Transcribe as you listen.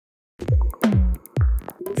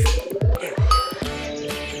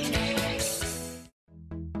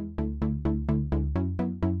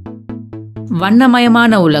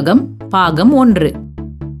வண்ணமயமான உலகம் பாகம் 1.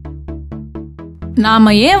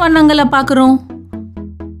 நாம ஏன் வண்ணங்களை பார்க்கிறோம்?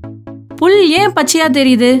 புல் ஏன் பச்சையா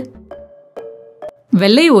தெரியுது?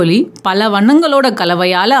 வெள்ளை ஒளி பல வண்ணங்களோட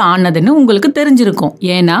கலவையால ஆனதுன்னு உங்களுக்கு தெரிஞ்சிருக்கும்.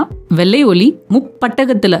 ஏன்னா வெள்ளை ஒளி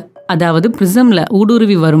முப்பட்டகத்துல, அதாவது பிரிசம்ல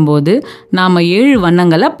ஊடுருவி வரும்போது நாம 7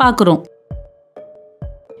 வண்ணங்களை பார்க்கிறோம்.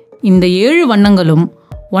 இந்த 7 வண்ணங்களும்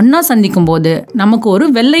ஒன்னா சந்திக்கும் போது நமக்கு ஒரு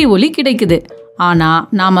வெள்ளை ஒளி கிடைக்குது. ஆனா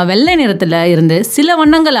நாம வெள்ளை நிறத்துல இருந்து சில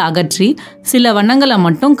வண்ணங்களை அகற்றி சில வண்ணங்களை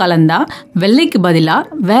மட்டும் கலந்தா வெள்ளைக்கு பதிலா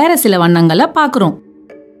வேற சில வண்ணங்களை பார்க்கிறோம்.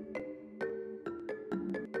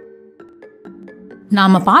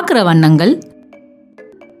 நாம பார்க்குற வண்ணங்கள்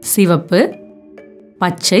சிவப்பு,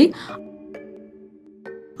 பச்சை,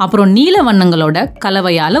 அப்புறம் நீல வண்ணங்களோட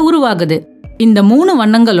கலவையால உருவாகுது. இந்த 3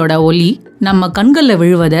 வண்ணங்களோட ஒளி நம்ம கண்கள்ல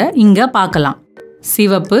விழுவதை இங்க பார்க்கலாம்.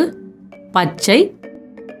 சிவப்பு, பச்சை,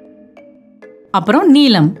 அப்புறம்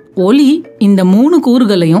நீலம். ஒளி இந்த 3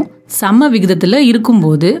 கூறுகளையும் சம விகிதத்துல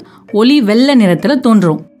இருக்கும்போது ஒளி வெள்ளை நிறத்துல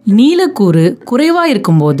தோன்றும். நீலக்கூறு குறைவா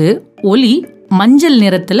இருக்கும்போது ஒளி மஞ்சள்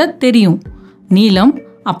நிறத்துல தெரியும். நீலம்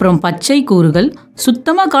அப்புறம் பச்சை கூறுகள்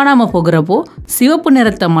சுத்தமா காணாம போகிறப்போ சிவப்பு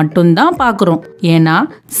நிறத்தை மட்டும்தான் பார்க்குறோம். ஏன்னா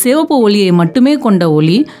சிவப்பு ஒளியை மட்டுமே கொண்ட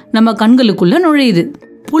ஒளி நம்ம கண்களுக்குள்ள நுழையுது.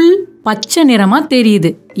 புல் பச்சை நிறமா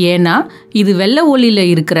தெரியுது. ஏன்னா இது வெள்ளை ஒளியில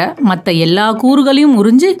இருக்கிற மற்ற எல்லா கூறுகளையும்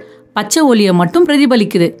உறிஞ்சு பச்சை ஒளியை மட்டும்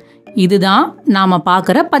பிரதிபலிக்குது. இதுதான் நாம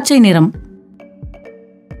பார்க்குற பச்சை நிறம்.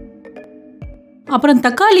 அப்புறம்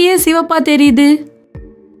தக்காளியே சிவப்பா தெரியுது.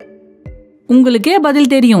 உங்களுக்கே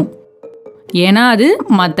பதில் தெரியும். ஏன்னா அது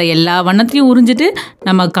மற்ற எல்லா வண்ணத்தையும் உறிஞ்சிட்டு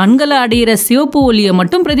நம்ம கண்களை அடையிற சிவப்பு ஒளியை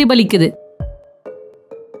மட்டும் பிரதிபலிக்குது.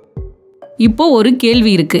 இப்போ ஒரு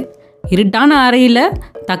கேள்வி இருக்கு. இருட்டான அறையில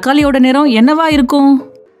தக்காளியோட நிறம் என்னவா இருக்கும்?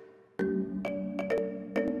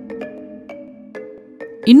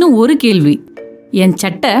 இன்னும் ஒரு கேள்வி. என்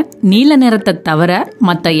சட்டை நீல நிறத்தை தவிர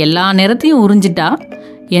மற்ற எல்லா நிறத்தையும் உறிஞ்சிட்டா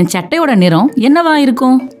என் சட்டையோட நிறம் என்னவா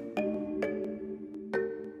இருக்கும்?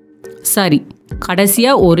 சரி,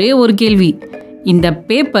 கடைசியா ஒரே ஒரு கேள்வி. இந்த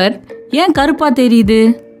பேப்பர் ஏன் கருப்பா தெரியுது?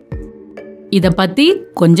 இத பத்தி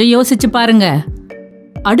கொஞ்சம் யோசிச்சு பாருங்க.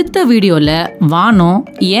 அடுத்த வீடியோல வானம்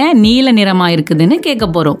ஏன் நீல நிறமா இருக்குதுன்னு கேட்க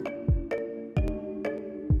போறோம்.